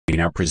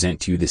now present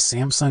to you the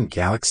Samsung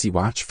Galaxy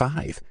Watch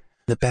 5,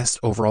 the best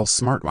overall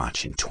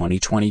smartwatch in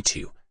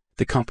 2022.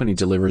 The company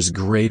delivers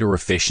greater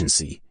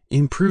efficiency,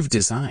 improved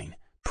design,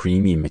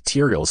 premium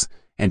materials,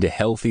 and a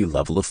healthy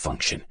level of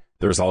function.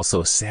 There's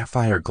also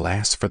sapphire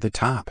glass for the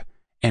top,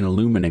 an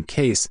aluminum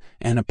case,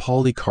 and a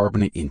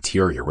polycarbonate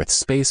interior with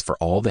space for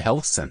all the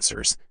health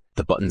sensors.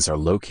 The buttons are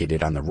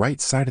located on the right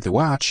side of the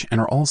watch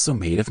and are also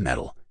made of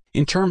metal.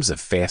 In terms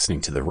of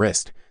fastening to the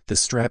wrist, the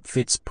strap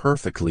fits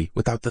perfectly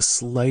without the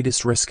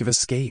slightest risk of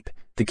escape.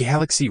 The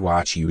Galaxy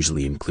Watch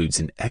usually includes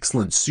an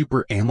excellent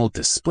Super AMOLED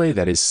display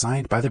that is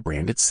signed by the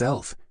brand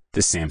itself.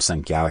 The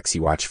Samsung Galaxy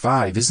Watch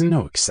 5 is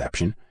no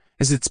exception,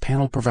 as its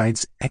panel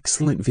provides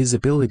excellent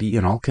visibility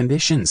in all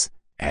conditions.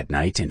 At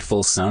night, in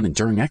full sun, and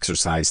during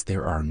exercise,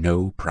 there are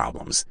no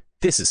problems.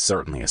 This is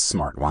certainly a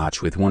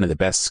smartwatch with one of the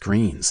best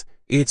screens.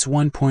 Its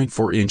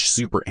 1.4-inch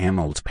Super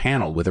AMOLED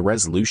panel with a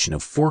resolution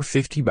of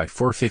 450 by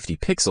 450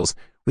 pixels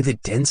with a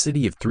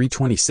density of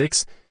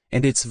 326,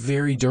 and its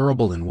very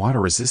durable and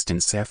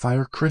water-resistant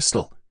sapphire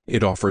crystal.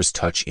 It offers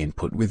touch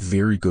input with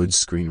very good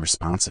screen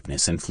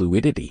responsiveness and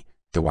fluidity.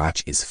 The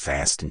watch is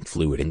fast and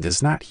fluid and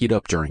does not heat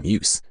up during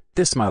use.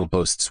 This model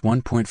boasts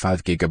 1.5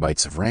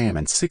 gigabytes of RAM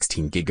and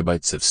 16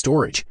 gigabytes of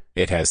storage.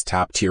 It has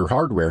top-tier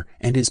hardware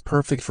and is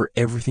perfect for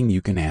everything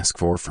you can ask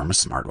for from a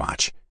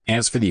smartwatch.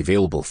 As for the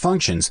available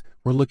functions,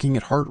 we're looking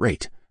at heart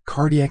rate,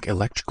 cardiac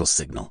electrical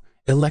signal,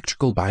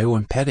 electrical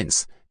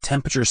bioimpedance,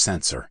 temperature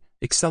sensor,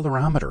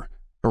 accelerometer,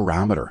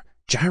 barometer,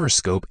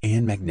 gyroscope,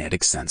 and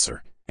magnetic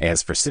sensor.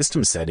 As for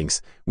system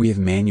settings, we have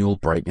manual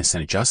brightness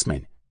and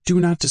adjustment, do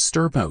not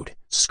disturb mode,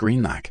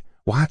 screen lock,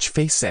 watch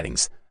face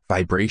settings,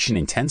 vibration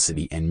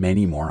intensity, and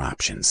many more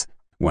options.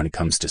 When it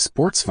comes to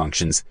sports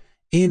functions,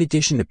 in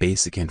addition to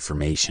basic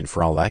information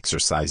for all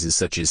exercises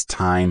such as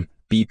time,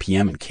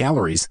 BPM, and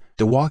calories,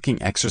 the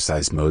walking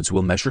exercise modes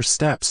will measure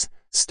steps,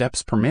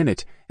 steps per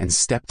minute, and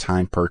step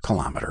time per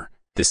kilometer.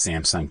 The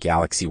Samsung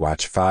Galaxy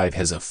Watch 5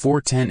 has a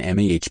 410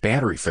 mAh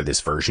battery for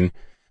this version,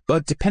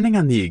 but depending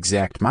on the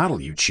exact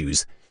model you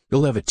choose,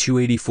 you'll have a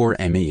 284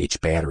 mAh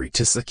battery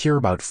to secure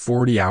about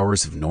 40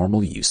 hours of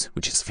normal use,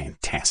 which is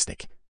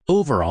fantastic.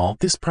 Overall,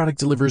 this product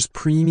delivers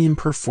premium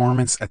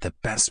performance at the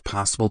best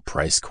possible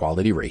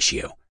price-quality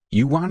ratio.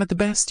 You wanted the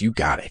best, you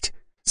got it.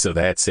 So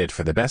that's it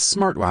for the best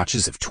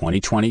smartwatches of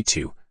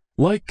 2022.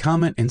 Like,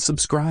 comment, and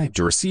subscribe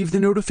to receive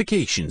the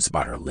notifications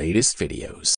about our latest videos.